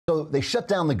So they shut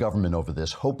down the government over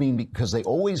this, hoping, because they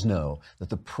always know that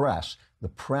the press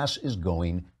is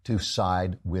going to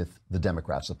side with the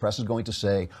Democrats. The press is going to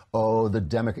say, oh, the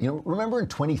Democrats. Remember in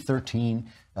 2013,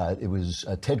 it was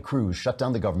Ted Cruz shut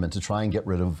down the government to try and get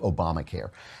rid of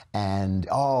Obamacare. And,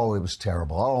 oh, it was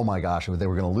terrible. Oh, my gosh, they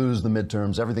were going to lose the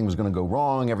midterms. Everything was going to go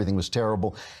wrong. Everything was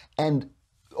terrible. And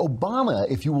Obama,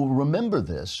 if you will remember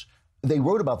this, they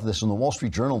wrote about this in the Wall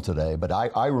Street Journal today, but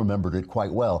I remembered it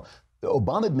quite well. The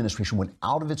Obama administration went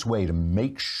out of its way to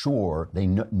make sure,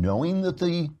 knowing that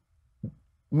the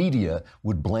media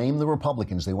would blame the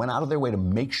Republicans, they went out of their way to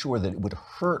make sure that it would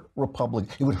hurt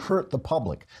the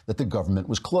public that the government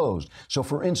was closed. So,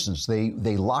 for instance,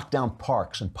 they locked down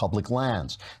parks and public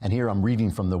lands. And here I'm reading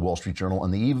from the Wall Street Journal.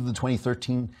 On the eve of the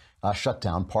 2013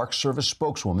 shutdown, Park Service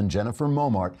spokeswoman Jennifer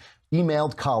Momart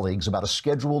emailed colleagues about a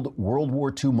scheduled World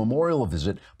War II memorial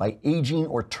visit by aging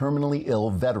or terminally ill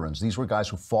veterans. These were guys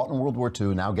who fought in World War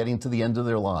II, now getting to the end of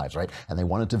their lives, right? And they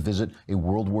wanted to visit a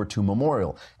World War II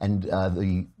memorial. And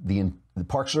the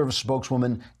Park Service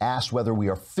spokeswoman asked whether we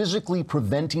are physically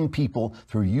preventing people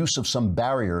through use of some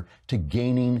barrier to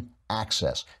gaining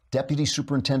access. Deputy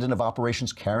Superintendent of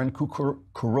Operations Karen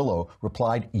Curillo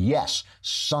replied, yes,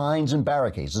 signs and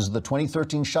barricades. This is the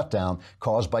 2013 shutdown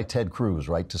caused by Ted Cruz,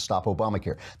 right, to stop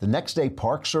Obamacare. The next day,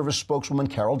 Park Service spokeswoman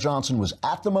Carol Johnson was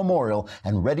at the memorial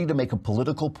and ready to make a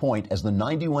political point as the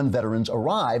 91 veterans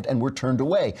arrived and were turned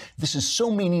away. This is so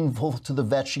meaningful to the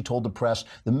vets, she told the press.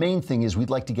 The main thing is we'd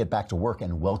like to get back to work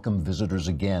and welcome visitors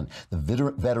again.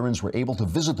 The veterans were able to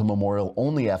visit the memorial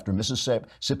only after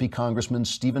Mississippi Congressman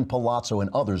Stephen Palazzo and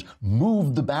others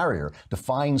moved the barrier,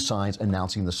 defying signs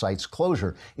announcing the site's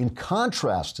closure. In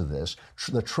contrast to this,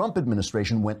 the Trump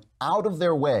administration went out of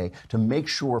their way to make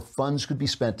sure funds could be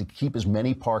spent to keep as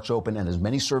many parks open and as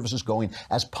many services going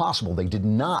as possible. They did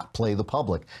not play the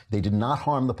public. They did not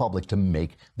harm the public to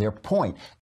make their point.